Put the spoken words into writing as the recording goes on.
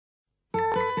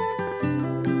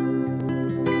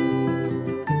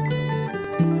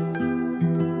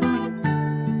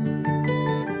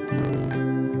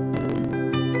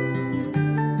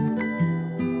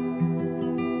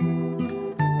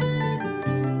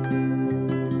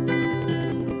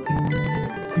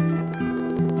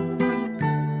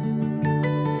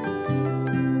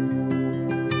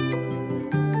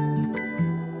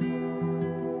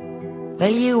Well,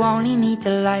 you only need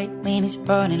the light when it's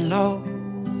burning low.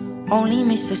 Only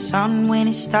miss the sun when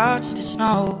it starts to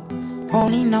snow.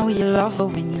 Only know you love her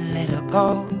when you let her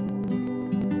go.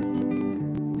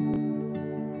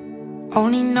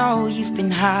 Only know you've been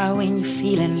high when you're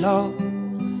feeling low.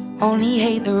 Only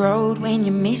hate the road when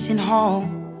you're missing home.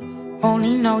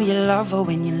 Only know you love her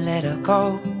when you let her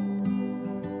go.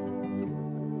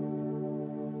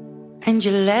 And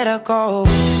you let her go.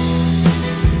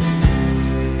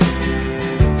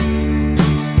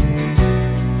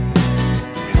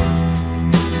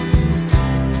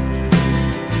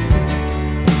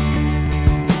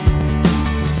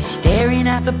 Staring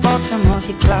at the bottom of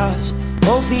your glass,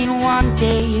 hoping one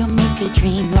day you'll make a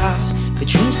dream last. But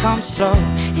dreams come slow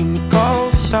and they go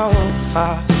so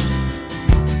fast.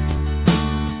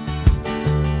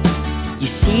 You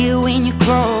see it when you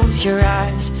close your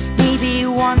eyes. Maybe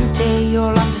one day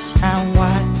you'll understand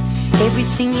why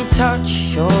everything you touch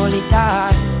surely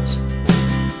dies.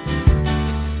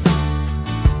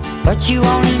 But you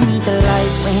only need the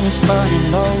light when it's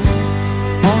burning low.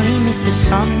 Only miss the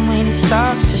sun when it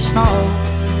starts to snow.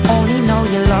 Only know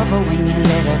you love her when you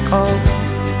let her go.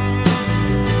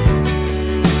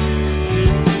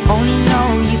 Only know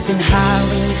you've been high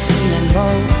when you're feeling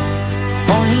low.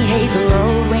 Only hate the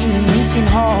road when you're missing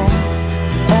home.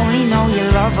 Only know you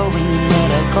love her when you let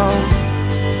her go.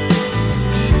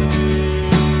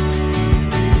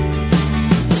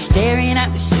 Staring at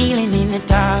the ceiling in the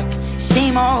dark,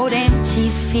 same old empty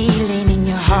feeling in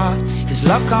your heart. Cause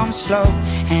love comes slow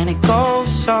and it goes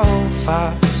so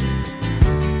fast.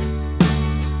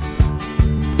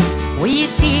 Will you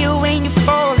see her when you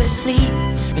fall asleep,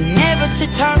 but never to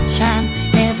touch and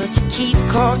never to keep?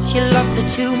 Cause you loved her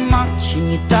too much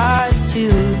and you dive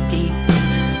too deep.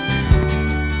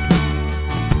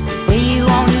 Well, you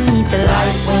only need the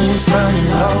light when it's burning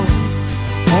low.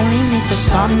 Only miss the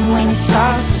sun when it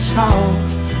starts to snow.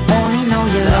 Only know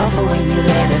you love her when you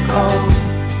let her go.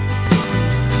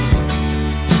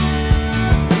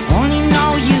 Only know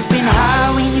you've been high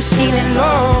when you're feeling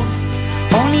low.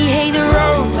 Only hate the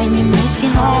road when you're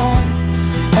missing home.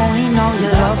 Only know you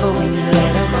love her when you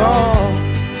let her go.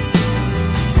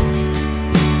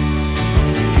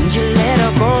 And you let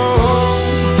her go.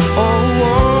 Oh,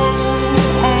 oh,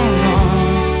 oh, oh.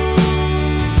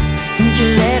 And you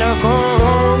let her go.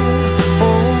 Oh,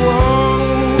 oh,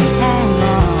 oh,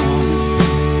 oh.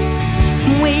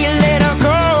 Will you let her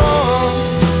go?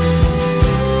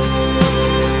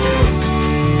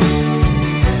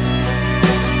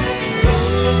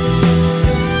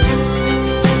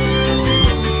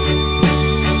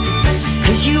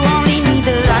 Cause you only need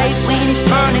the light when it's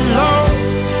burning low.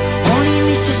 Only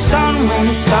miss the sun when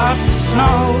it starts to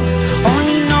snow.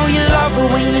 Only know you love her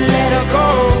when you let her go.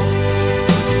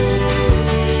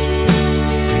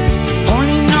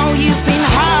 Only know you've been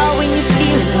high when you're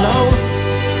feeling low.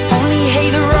 Only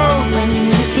hate the road when you're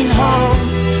missing home.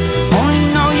 Only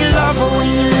know you love her when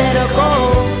you let her go.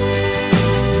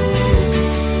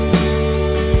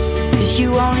 Cause you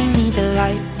only need the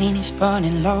light when it's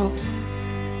burning low.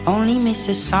 Only miss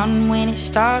the sun when it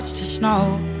starts to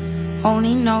snow.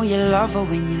 Only know you love her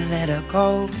when you let her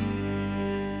go.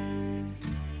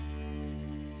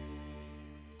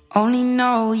 Only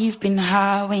know you've been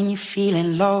high when you're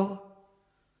feeling low.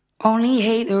 Only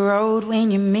hate the road when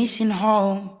you're missing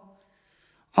home.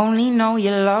 Only know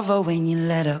you love her when you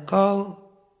let her go.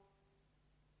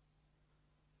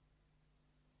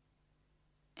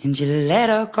 And you let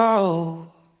her go.